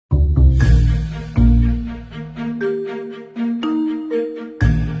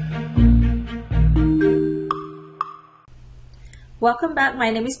Welcome back.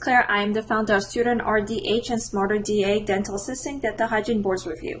 My name is Claire. I am the founder of Student RDH and SmarterDA Dental Assisting Dental Hygiene Boards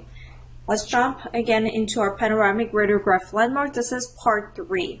Review. Let's jump again into our Panoramic Radiograph Landmark. This is part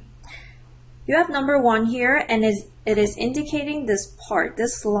 3. You have number 1 here, and it is indicating this part,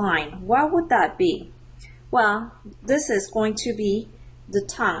 this line. What would that be? Well, this is going to be the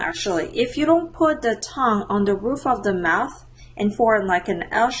tongue, actually. If you don't put the tongue on the roof of the mouth and form like an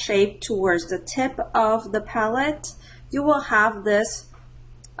L shape towards the tip of the palate, you will have this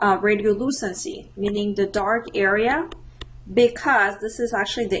radiolucency, meaning the dark area, because this is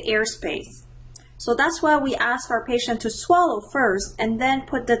actually the air space. So that's why we ask our patient to swallow first and then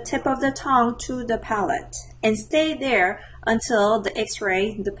put the tip of the tongue to the palate and stay there until the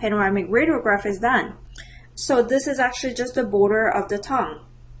x-ray, the panoramic radiograph is done. So this is actually just the border of the tongue.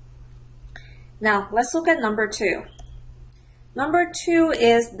 Now let's look at number 2. Number 2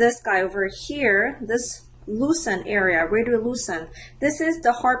 is this guy over here, this lucent area, radiolucent. This is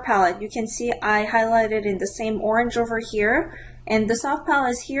the hard palate. You can see I highlighted in the same orange over here, and the soft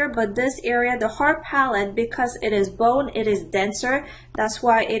palate is here, but this area, the hard palate, because it is bone, it is denser. That's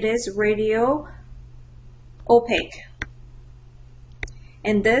why it is radio opaque.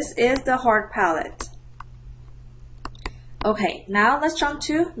 And this is the hard palate. Okay, now let's jump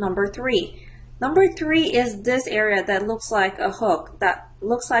to number 3. Number 3 is this area that looks like a hook, that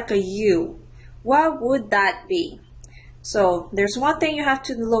looks like a U. What would that be? So there's one thing you have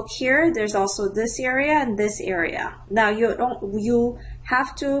to look here. There's also this area and this area. Now you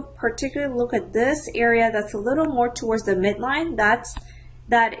have to particularly look at this area that's a little more towards the midline.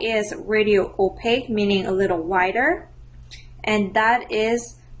 That is radio opaque, meaning a little wider, and that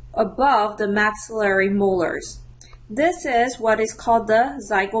is above the maxillary molars. This is what is called the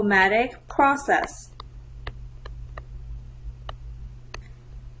zygomatic process.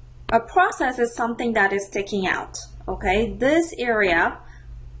 A process is something that is sticking out, okay? This area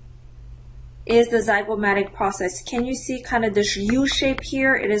is the zygomatic process. Can you see kind of this U shape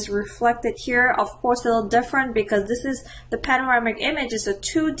here? It is reflected here. Of course, a little different because this is the panoramic image is a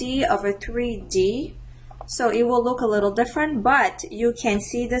 2D of a 3D. So it will look a little different, but you can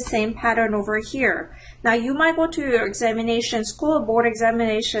see the same pattern over here. Now you might go to your examination, school board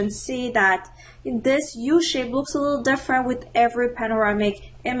examination, see that this U shape looks a little different with every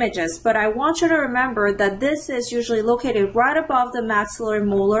panoramic images. But I want you to remember that this is usually located right above the maxillary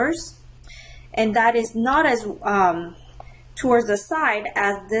molars, and that is not as towards the side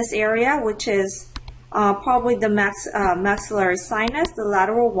as this area, which is probably the maxillary sinus, the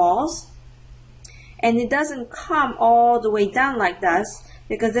lateral walls. And it doesn't come all the way down like this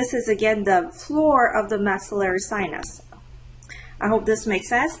because this is again the floor of the maxillary sinus. I hope this makes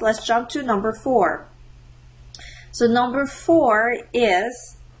sense. Let's jump to number 4. So number 4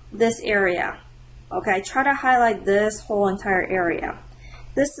 is this area. Okay, try to highlight this whole entire area.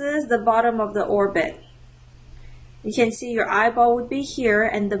 This is the bottom of the orbit. You can see your eyeball would be here,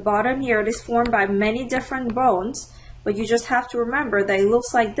 and the bottom here, it is formed by many different bones, but you just have to remember that it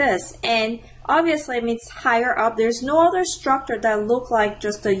looks like this. And obviously it means higher up. There's no other structure that look like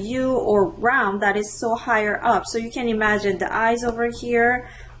just a U or round that is so higher up. So you can imagine the eyes over here,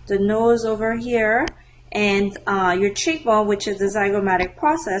 the nose over here, and your cheekbone, which is the zygomatic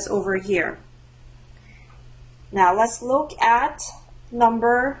process, over here. Now let's look at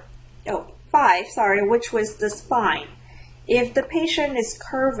number 5, which was the spine. If the patient is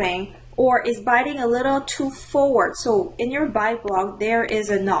curving or is biting a little too forward, so in your bite block there is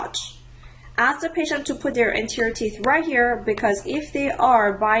a notch. Ask the patient to put their anterior teeth right here, because if they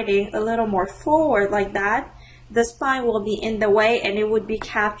are biting a little more forward like that, the spine will be in the way and it would be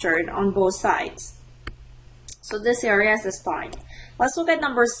captured on both sides. So this area is the spine. Let's look at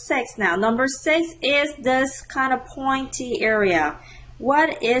number 6 now. Number 6 is this kind of pointy area.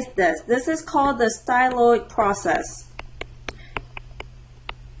 What is this? This is called the styloid process.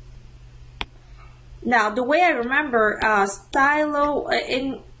 Now, the way I remember stylo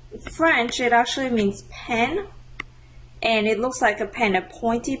in French, it actually means pen, and it looks like a pen, a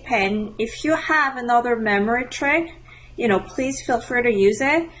pointy pen. If you have another memory trick, please feel free to use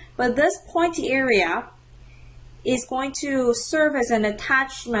it. But this pointy area is going to serve as an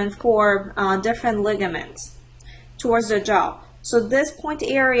attachment for different ligaments towards the jaw. So this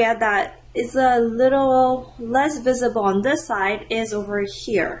pointy area that is a little less visible on this side is over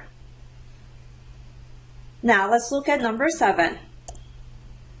here. Now let's look at number 7.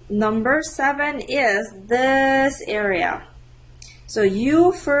 Number 7 is this area. So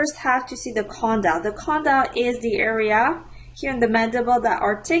you first have to see the condyle. The condyle is the area here in the mandible that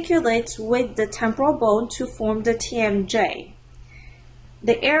articulates with the temporal bone to form the TMJ.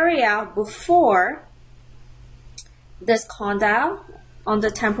 The area before this condyle on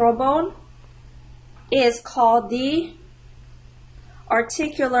the temporal bone is called the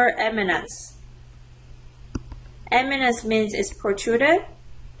Articular Eminence. Eminence means it's protruded.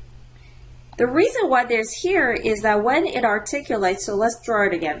 The reason why there's here is that when it articulates, so let's draw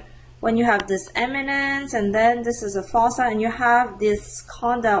it again. When you have this eminence and then this is a fossa and you have this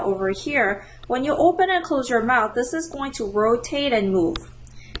condyle over here, when you open and close your mouth, this is going to rotate and move.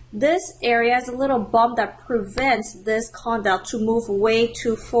 This area is a little bump that prevents this condyle to move way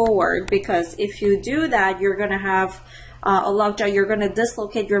too forward, because if you do that, you're going to have a lockjaw, you're going to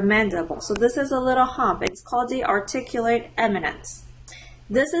dislocate your mandible. So this is a little hump. It's called the Articular Eminence.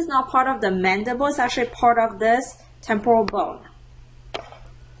 This is not part of the mandible, it's actually part of this temporal bone.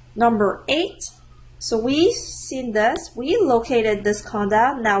 Number 8, so we've seen this, we located this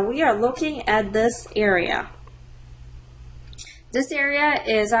condyle, now we are looking at this area. This area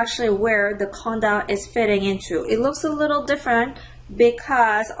is actually where the condyle is fitting into. It looks a little different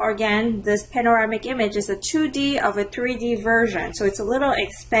because, again, this panoramic image is a 2D of a 3D version, so it's a little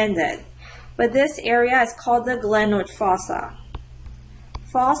expanded. But this area is called the Glenoid Fossa.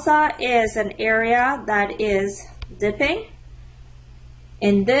 Fossa is an area that is dipping,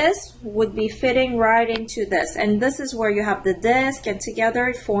 and this would be fitting right into this. And this is where you have the disc, and together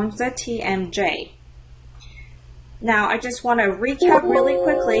it forms the TMJ. Now, I just want to recap really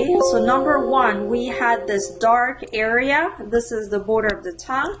quickly. So number 1, we had this dark area. This is the border of the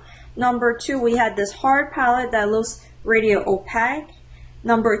tongue. Number 2, we had this hard palate that looks radio opaque.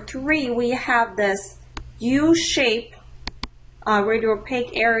 Number 3, we have this U-shaped radio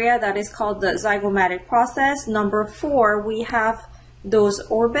opaque area that is called the zygomatic process. Number 4, we have those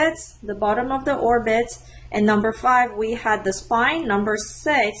orbits, the bottom of the orbits. And number 5, we had the spine. Number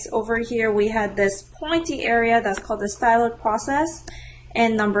 6, over here, we had this pointy area that's called the styloid process.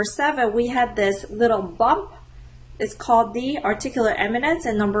 And number 7, we had this little bump. It's called the Articular Eminence.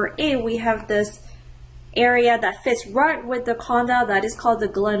 And number 8, we have this area that fits right with the condyle that is called the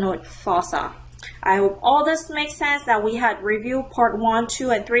Glenoid Fossa. I hope all this makes sense, that we had review part 1,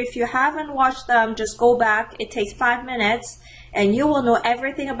 2, and 3. If you haven't watched them, just go back. It takes 5 minutes. And you will know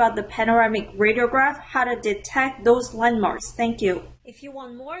everything about the panoramic radiograph, how to detect those landmarks. Thank you. If you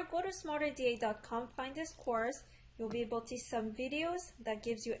want more, go to SmarterDA.com, find this course. You'll be able to see some videos that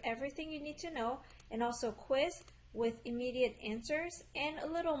gives you everything you need to know, and also a quiz with immediate answers and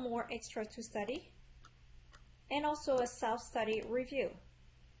a little more extra to study, and also a self-study review.